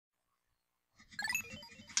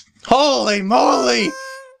Holy moly!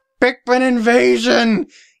 Pikmin invasion!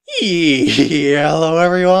 Hello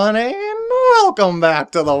everyone, and welcome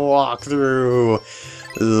back to the walkthrough!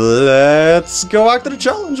 Let's go back to the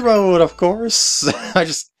challenge mode, of course! I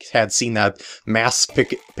just had seen that mass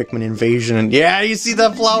Pikmin invasion, and yeah, you see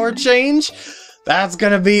that flower change? That's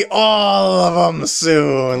gonna be all of them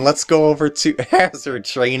soon! Let's go over to hazard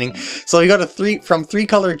training. So you go to from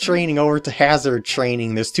 3-color training over to hazard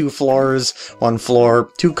training. There's 2 floors, 1 floor,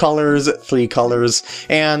 2 colors, 3 colors,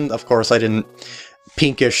 and of course I didn't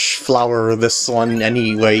pinkish flower this one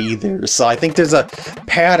anyway either, so I think there's a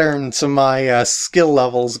pattern to my skill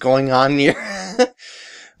levels going on here.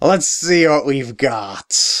 Let's see what we've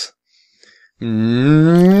got.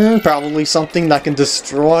 Probably something that can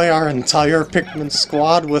destroy our entire Pikmin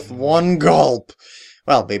squad with 1 gulp.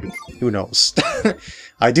 Well, maybe. Who knows?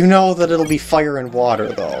 I do know that it'll be fire and water,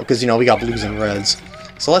 though, because, you know, we got blues and reds.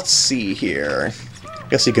 So let's see here.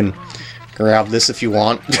 Guess you can grab this if you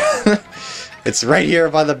want. It's right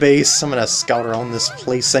here by the base. I'm gonna scout around this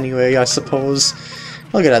place anyway, I suppose.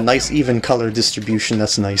 Look at that nice even color distribution.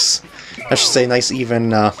 That's nice. I should say nice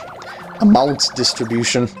even amount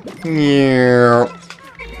distribution. Yeah.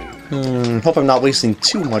 Hope I'm not wasting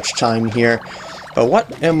too much time here. But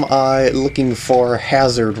what am I looking for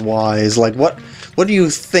hazard-wise? Like, what do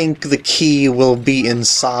you think the key will be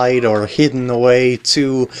inside or hidden away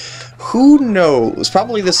to? Who knows?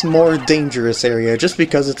 Probably this more dangerous area, just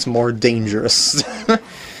because it's more dangerous. That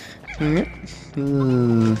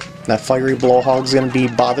fiery blowhog's gonna be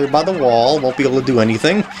bothered by the wall, won't be able to do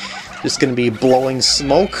anything. Just gonna be blowing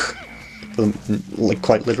smoke. Like,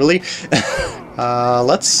 quite literally.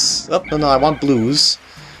 Let's... Oh, no, I want blues.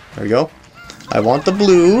 There we go. I want the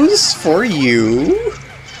blues for you.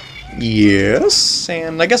 Yes,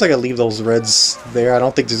 and I guess I gotta leave those reds there. I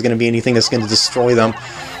don't think there's gonna be anything that's gonna destroy them.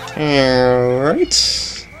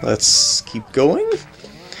 Alright, let's keep going.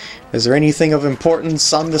 Is there anything of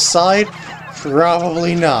importance on the side?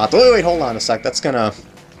 Probably not. Wait, hold on a sec. It's gonna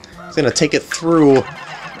take it through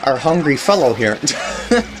our hungry fellow here.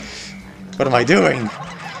 What am I doing?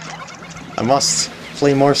 I must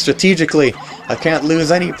play more strategically. I can't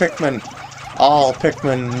lose any Pikmin. All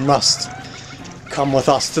Pikmin must come with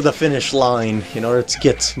us to the finish line in order to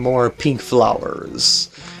get more pink flowers.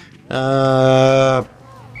 There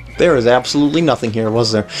is absolutely nothing here,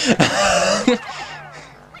 was there?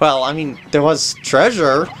 Well, I mean, there was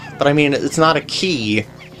treasure, but I mean, it's not a key.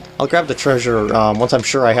 I'll grab the treasure once I'm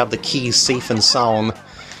sure I have the key safe and sound.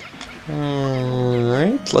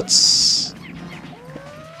 Alright, let's...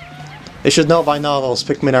 They should know by now those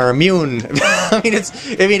Pikmin are immune. I mean,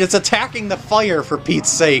 it's attacking the fire for Pete's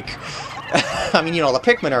sake. I mean, you know, the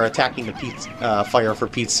Pikmin are attacking the fire for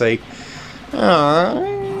Pete's sake.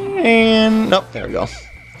 And nope, there we go.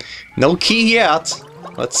 No key yet.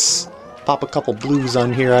 Let's pop a couple blues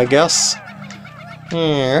on here, I guess.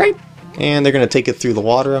 Alright. And they're gonna take it through the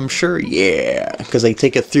water, I'm sure. Yeah, because they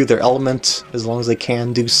take it through their element as long as they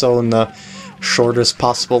can do so in the shortest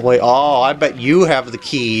possible way. Oh, I bet you have the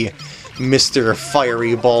key, Mr.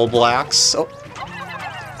 Fiery Ball Blacks. Oh.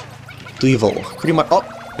 Evil. Pretty much. Oh,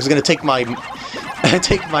 he's gonna take my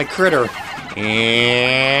take my critter.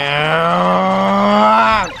 And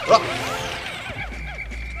oh.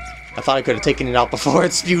 I thought I could have taken it out before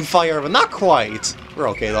it spewed fire, but not quite. We're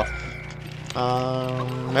okay though.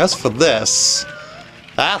 As for this,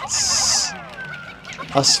 that's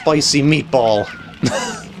a spicy meatball.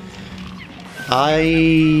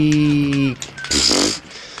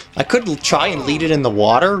 I could try and lead it in the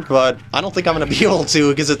water, but I don't think I'm going to be able to,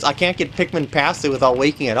 because I can't get Pikmin past it without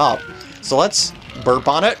waking it up. So let's burp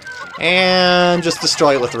on it, and just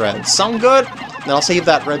destroy it with red. Sound good? Then I'll save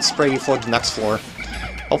that red spray for the next floor.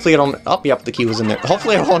 Hopefully I don't... Oh, yep, the key was in there.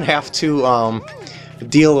 Hopefully I won't have to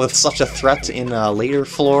deal with such a threat in a later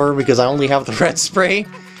floor, because I only have the red spray.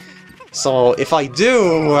 So if I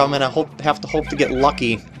do, I'm going to have to hope to get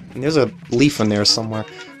lucky. And there's a leaf in there somewhere.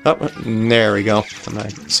 Oh, there we go. And I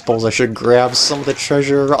suppose I should grab some of the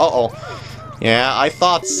treasure. Uh-oh. Yeah, I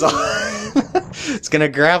thought so. It's gonna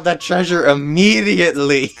grab that treasure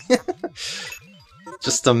immediately.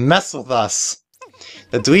 Just to mess with us.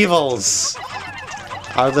 The Dweevils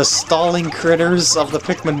are the stalling critters of the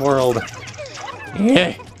Pikmin world.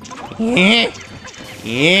 Yeah. Yeah.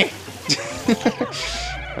 Yeah.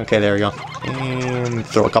 Okay, there we go. And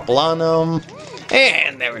throw a couple on them.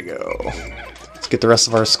 And there we go. Let's get the rest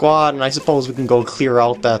of our squad, and I suppose we can go clear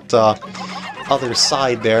out that other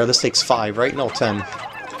side there. This takes 5, right? No, 10.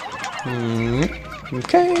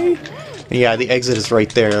 Okay. Yeah, the exit is right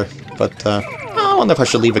there, but I wonder if I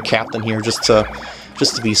should leave a captain here just to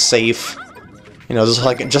be safe. You know,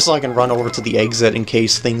 just so I can run over to the exit in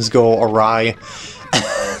case things go awry.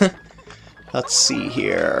 Let's see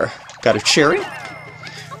here. Got a cherry.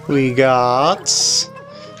 We got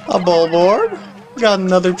a Bulborb. Got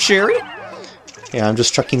another cherry. Yeah, I'm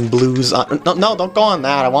just chucking blues on... No, don't go on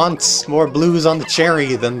that. I want more blues on the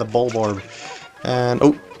cherry than the Bulborb. And...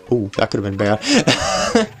 Oh, that could have been bad.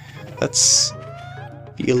 Let's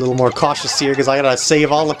be a little more cautious here, because I gotta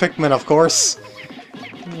save all the Pikmin, of course.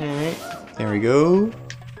 Alright, there we go.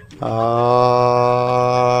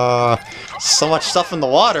 So much stuff in the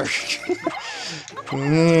water.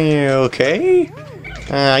 Okay.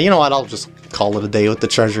 You know what, I'll just call it a day with the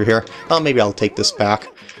treasure here. Oh, maybe I'll take this back.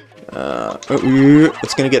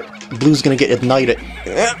 It's gonna get... Blue's gonna get ignited.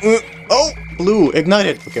 Oh! Blue!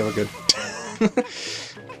 Ignited! Okay, we're good.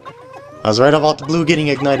 I was right about the blue getting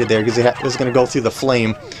ignited there, because it was gonna go through the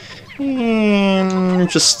flame. And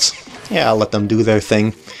just... yeah, I'll let them do their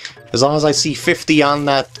thing. As long as I see 50 on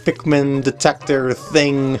that Pikmin detector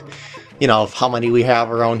thing, you know, how many we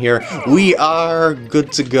have around here, we are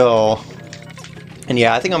good to go. And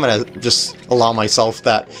yeah, I think I'm gonna just allow myself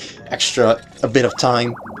that extra a bit of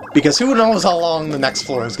time, because who knows how long the next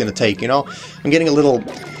floor is gonna take, you know? I'm getting a little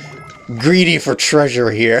greedy for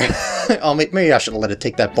treasure here. Oh, maybe I should let it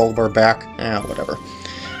take that Bulborb back. Whatever.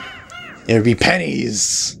 It'd be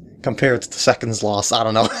pennies compared to the seconds lost. I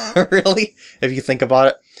don't know, really, if you think about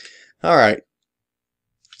it. Alright.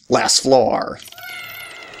 Last floor.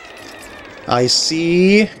 I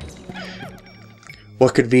see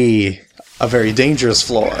what could be a very dangerous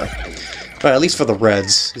floor. But at least for the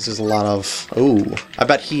reds, this is a lot of... Ooh, I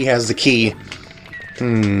bet he has the key.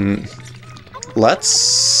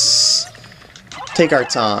 Let's take our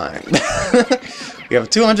time. We have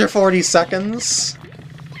 240 seconds.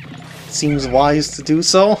 Seems wise to do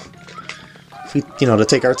so. If we, you know, to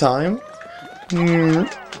take our time.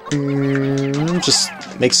 Just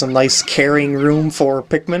make some nice carrying room for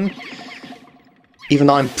Pikmin. Even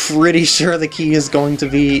though I'm pretty sure the key is going to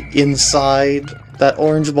be inside that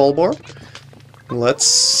orange Bulborb. Let's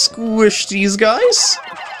squish these guys.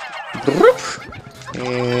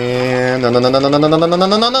 And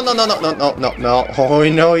no. Oh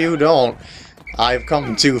no, you don't. I've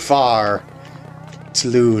come too far to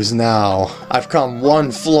lose now. I've come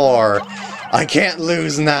one floor. I can't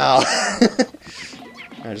lose now.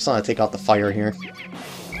 I just want to take out the fire here.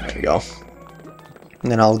 There we go.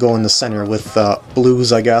 And then I'll go in the center with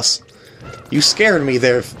blues, I guess. You scared me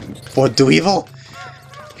there, what, Dweevil?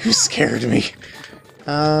 You scared me.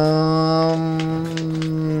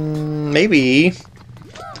 Maybe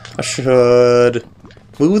I should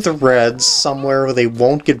move the reds somewhere where they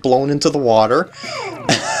won't get blown into the water.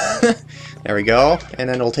 There we go. And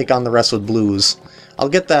then we'll take on the rest with blues. I'll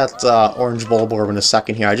get that orange Bulborb in a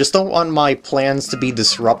second here. I just don't want my plans to be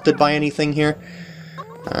disrupted by anything here.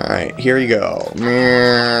 Alright, here you go.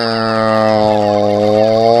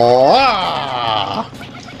 Ah!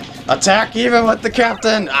 Attack even with the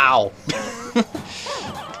captain! Ow!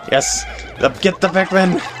 Yes, get the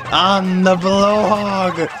Pikmin on the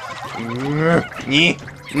blowhog!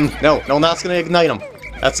 No, that's gonna ignite him.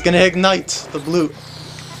 That's gonna ignite the blue.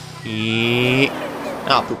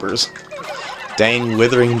 Ah, poopers. Dang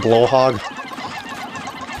withering blowhog.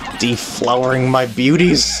 Deflowering my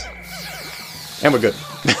beauties. And we're good.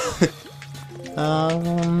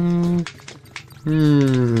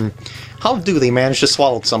 How do they manage to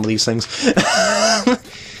swallow some of these things?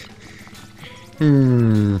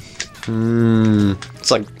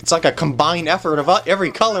 It's like a combined effort of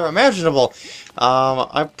every color imaginable.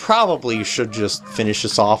 I probably should just finish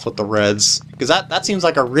this off with the reds, because that seems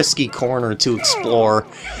like a risky corner to explore.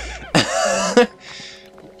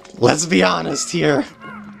 Let's be honest here.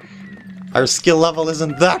 Our skill level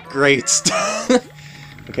isn't that great.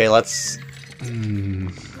 Okay, let's...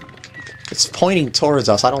 It's pointing towards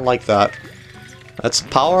us. I don't like that. Let's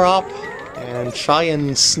power up and try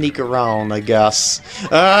and sneak around, I guess.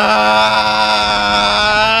 Ah!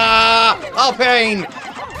 Oh, pain!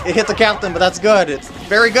 It hit the captain, but that's good. It's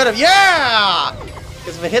very good of... Yeah!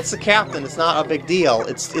 Because if it hits the captain, it's not a big deal.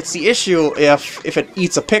 It's the issue if it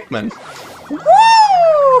eats a Pikmin. Woo!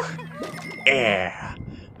 Yeah.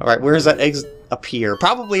 Alright, where's that exit up here?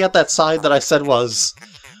 Probably at that side that I said was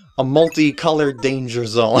a multicolored danger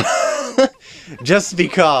zone. Just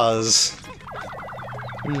because.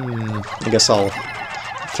 I guess I'll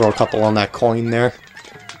throw a couple on that coin there.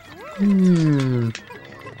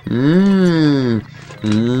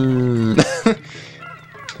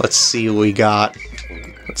 Let's see what we got.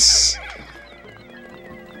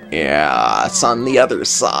 Yeah, it's on the other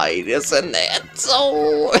side, isn't it?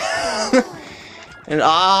 So... And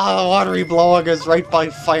watery blowhog is right by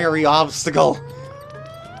fiery obstacle.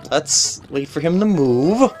 let's wait for him to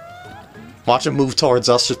move. Watch him move towards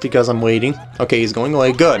us just because I'm waiting. Okay, he's going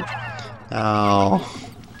away. Good. Now...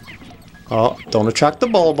 Oh, don't attract the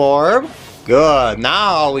Bulborb. Good.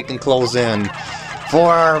 Now we can close in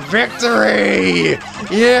for victory!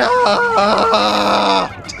 Yeah!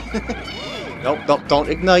 Nope, nope, don't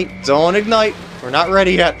ignite. Don't ignite. We're not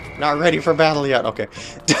ready yet. Not ready for battle yet. Okay.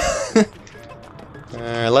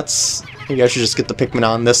 Let's... Maybe I should just get the Pikmin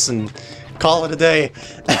on this and call it a day.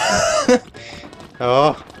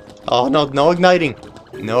 Oh. Oh, no, no igniting.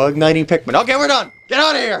 No igniting Pikmin. Okay, we're done. Get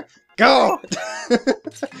out of here. Go.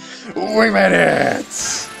 We made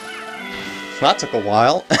it. That took a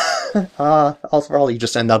while. I'll probably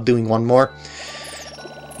just end up doing one more.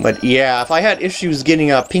 But yeah, if I had issues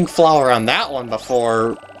getting a pink flower on that one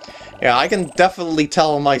before, yeah, I can definitely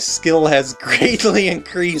tell my skill has greatly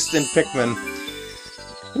increased in Pikmin.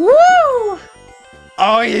 Woo!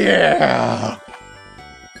 Oh yeah!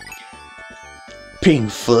 Pink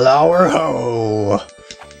flower ho!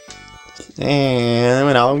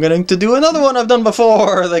 And now I'm going to do another one I've done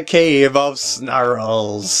before, the Cave of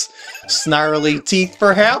Snarls. Snarly teeth,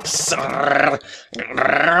 perhaps?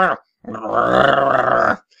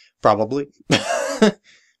 Probably.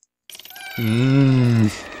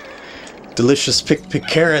 Delicious pick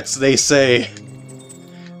carrots, they say.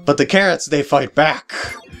 But the carrots, they fight back.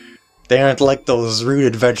 They aren't like those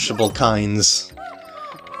rooted vegetable kinds.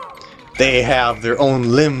 They have their own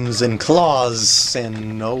limbs and claws,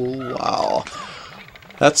 and oh wow.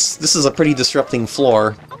 This is a pretty disrupting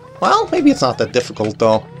floor. Well, maybe it's not that difficult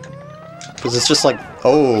though. Because it's just like,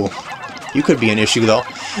 oh, you could be an issue though.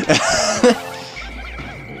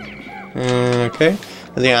 Okay.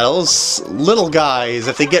 And yeah, those little guys,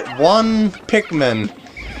 if they get one Pikmin,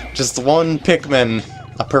 just one Pikmin,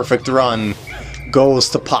 a perfect run goes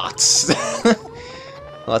to pots.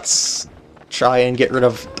 Let's try and get rid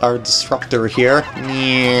of our disruptor here.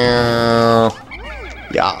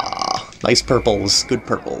 Yeah, nice purples, good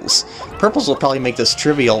purples. Purples will probably make this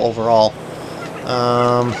trivial overall.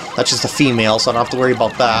 That's just a female, so I don't have to worry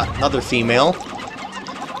about that. Another female.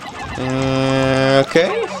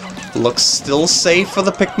 Okay, looks still safe for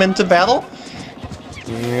the Pikmin to battle.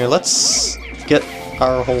 Let's get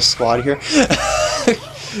our whole squad here.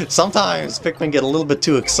 Sometimes Pikmin get a little bit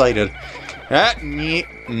too excited.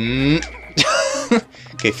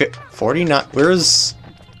 Okay, 49. Where's...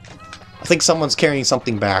 I think someone's carrying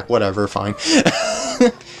something back. Whatever, fine.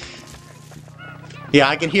 Yeah,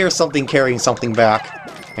 I can hear something carrying something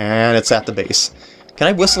back. And it's at the base. Can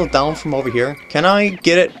I whistle it down from over here? Can I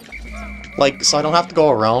get it, like, so I don't have to go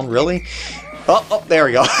around, really? Oh, there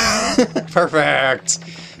we go. Perfect.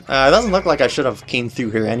 It doesn't look like I should have came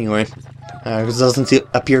through here anyway. Because there doesn't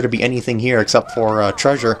appear to be anything here except for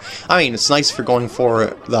treasure. I mean, it's nice for going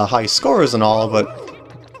for the high scores and all, but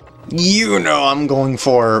you know I'm going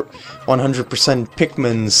for 100%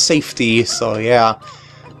 Pikmin safety, so yeah.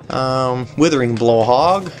 Withering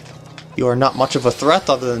Blowhog, you are not much of a threat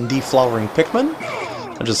other than deflowering Pikmin.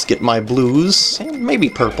 I'll just get my blues, and maybe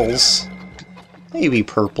purples. Maybe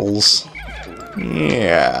purples.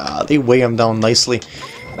 Yeah, they weigh them down nicely.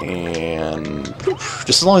 And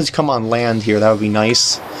just as long as you come on land here, that would be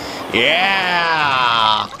nice.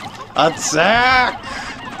 Yeah! Attack!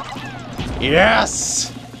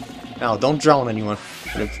 Yes! Now, don't drown anyone.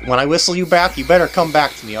 When I whistle you back, you better come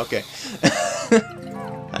back to me. Okay.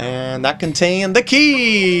 And that contained the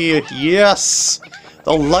key! Yes!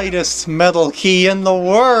 The lightest metal key in the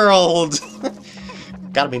world!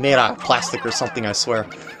 Gotta be made out of plastic or something, I swear.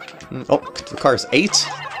 Oh, it requires 8?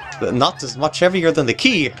 Not as much heavier than the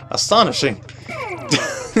key. Astonishing.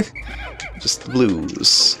 Just the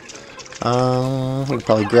blues. We can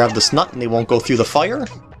probably grab this nut and they won't go through the fire.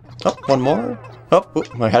 Oh, one more. Oh,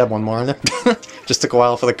 I had one more in there. Just took a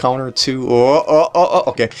while for the counter to... Oh,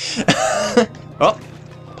 okay. Oh,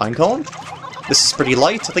 pine cone. This is pretty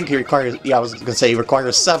light. I think he requires... Yeah, I was going to say he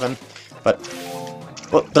requires 7. But...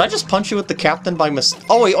 Well, did I just punch you with the captain by mistake?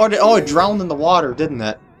 Oh, it drowned in the water, didn't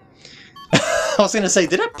it? I was gonna say,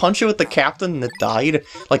 did I punch it with the captain and it died,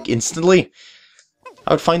 like, instantly?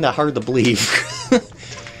 I would find that hard to believe.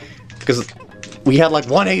 Because we had, like,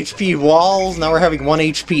 1 HP walls, now we're having 1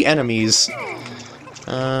 HP enemies.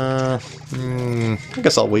 I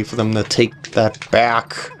guess I'll wait for them to take that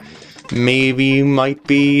back. Maybe, might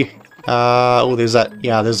be... oh, there's that...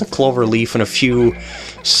 Yeah, there's a clover leaf and a few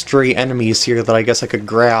stray enemies here that I guess I could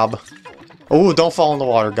grab. Oh, don't fall in the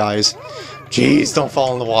water, guys. Jeez, don't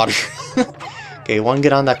fall in the water. Okay, one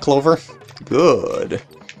get on that clover. Good.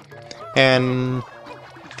 And...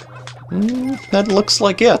 that looks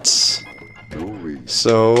like it.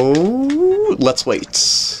 So... let's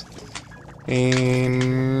wait.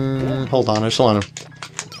 And... hold on, I just want to...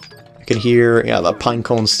 I can hear, yeah, the pine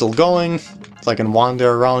cone's still going, so I can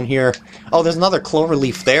wander around here. Oh, there's another clover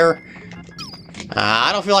leaf there.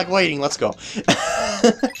 I don't feel like waiting, let's go.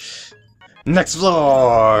 Next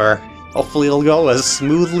floor! Hopefully it'll go as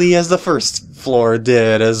smoothly as the first floor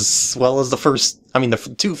did, as well as the first, I mean the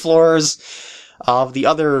 2 floors of the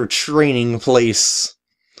other training place.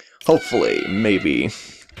 Hopefully, maybe.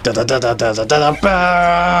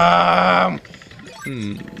 Da-da-da-da-da-da-da-bam!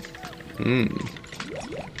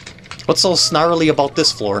 What's so snarly about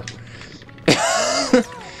this floor?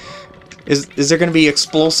 Is there gonna be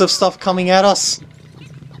explosive stuff coming at us?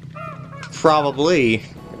 Probably.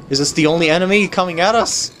 Is this the only enemy coming at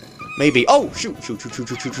us? Maybe. Oh, shoot, shoot, shoot, shoot,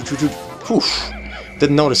 shoot, shoot, shoot, shoot. Oof.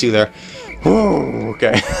 Didn't notice you there. Ooh,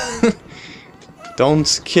 okay.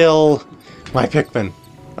 Don't kill my Pikmin.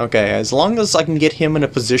 Okay, as long as I can get him in a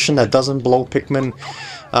position that doesn't blow Pikmin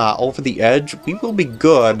over the edge, we will be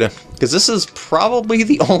good. Because this is probably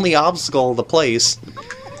the only obstacle of the place.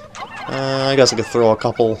 I guess I could throw a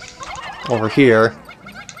couple over here.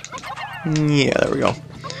 Yeah, there we go.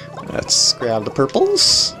 Let's grab the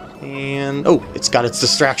purples. And, oh, it's got its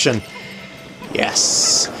distraction.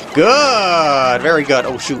 Yes. Good! Very good.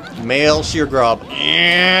 Oh, shoot. Male sheer grub.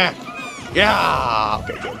 Yeah! Yeah!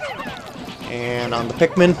 Okay, good. And on the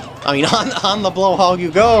Pikmin, I mean, on the blowhog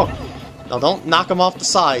you go! No, don't knock him off the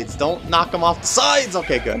sides. Don't knock him off the sides!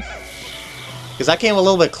 Okay, good. Because that came a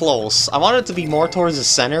little bit close. I wanted it to be more towards the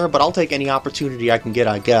center, but I'll take any opportunity I can get,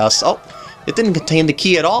 I guess. Oh, it didn't contain the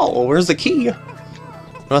key at all. Well, where's the key?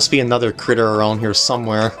 There must be another critter around here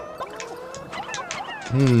somewhere.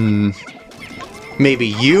 Maybe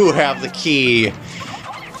you have the key,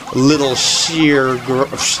 little sheer I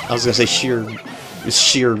was gonna say sheer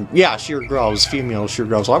grubs, female sheer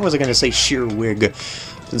grubs. Why was I gonna say sheer wig?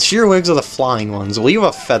 The sheer wigs are the flying ones. Well, you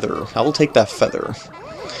have a feather. I will take that feather.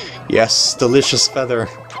 Yes, delicious feather.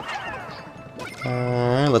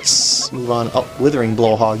 Let's move on. Oh, withering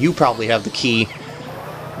blowhog. You probably have the key.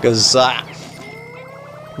 Because,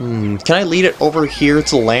 can I lead it over here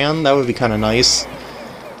to land? That would be kind of nice.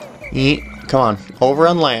 Come on, over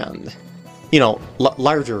on land. You know,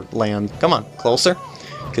 larger land. Come on, closer.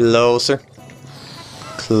 Closer.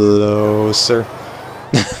 Closer.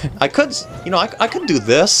 I could, you know, I could do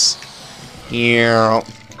this. You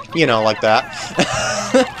know, like that.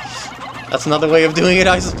 That's another way of doing it,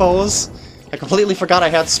 I suppose. I completely forgot I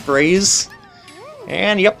had sprays.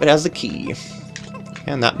 And yep, it has the key.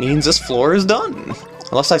 And that means this floor is done.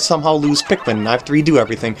 Unless I somehow lose Pikmin, I have to redo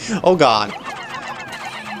everything. Oh god.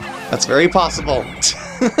 That's very possible.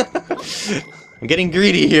 I'm getting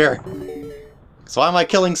greedy here. So why am I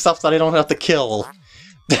killing stuff that I don't have to kill?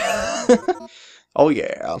 Oh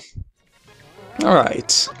yeah.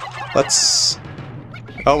 Alright. Let's...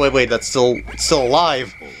 Oh wait, that's still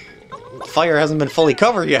alive. Fire hasn't been fully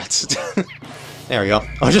covered yet. There we go.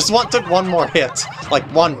 I just took one more hit. Like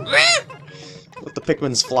one with the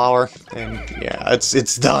Pikmin's flower. And yeah,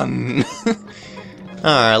 it's done.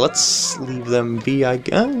 Alright, let's leave them be, I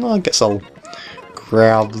guess I'll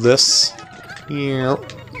grab this. Here.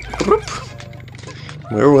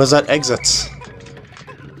 Where was that exit?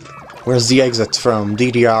 Where's the exit from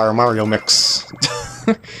DDR Mario Mix?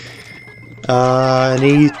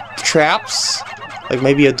 Any traps? Like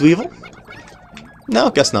maybe a Dweevil? No,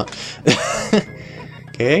 guess not.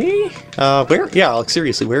 Okay. Where? Yeah, like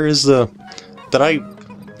seriously, where is the... Did I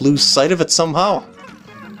lose sight of it somehow?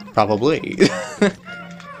 Probably.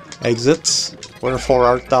 Exits? Wherefore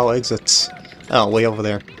art thou exits? Oh, way over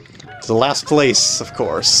there. To the last place, of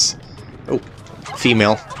course. Oh,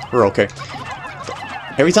 female. We're okay.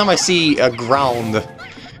 Every time I see a ground,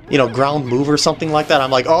 you know, ground move or something like that,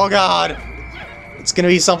 I'm like, oh god! It's gonna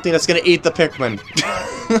be something that's gonna eat the Pikmin.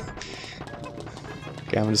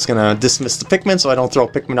 Okay, I'm just gonna dismiss the Pikmin so I don't throw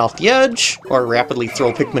Pikmin off the edge, or rapidly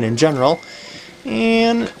throw Pikmin in general.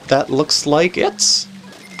 And that looks like it.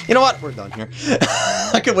 You know what? We're done here.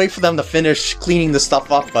 I could wait for them to finish cleaning the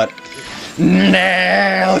stuff up, but...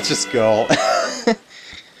 Nah, let's just go.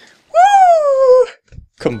 Woo!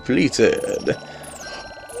 Completed.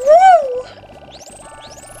 Woo!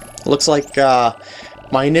 Looks like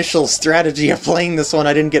my initial strategy of playing this one,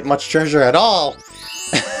 I didn't get much treasure at all.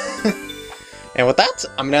 And with that,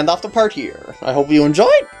 I'm gonna end off the part here. I hope you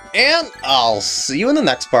enjoyed, and I'll see you in the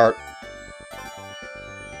next part.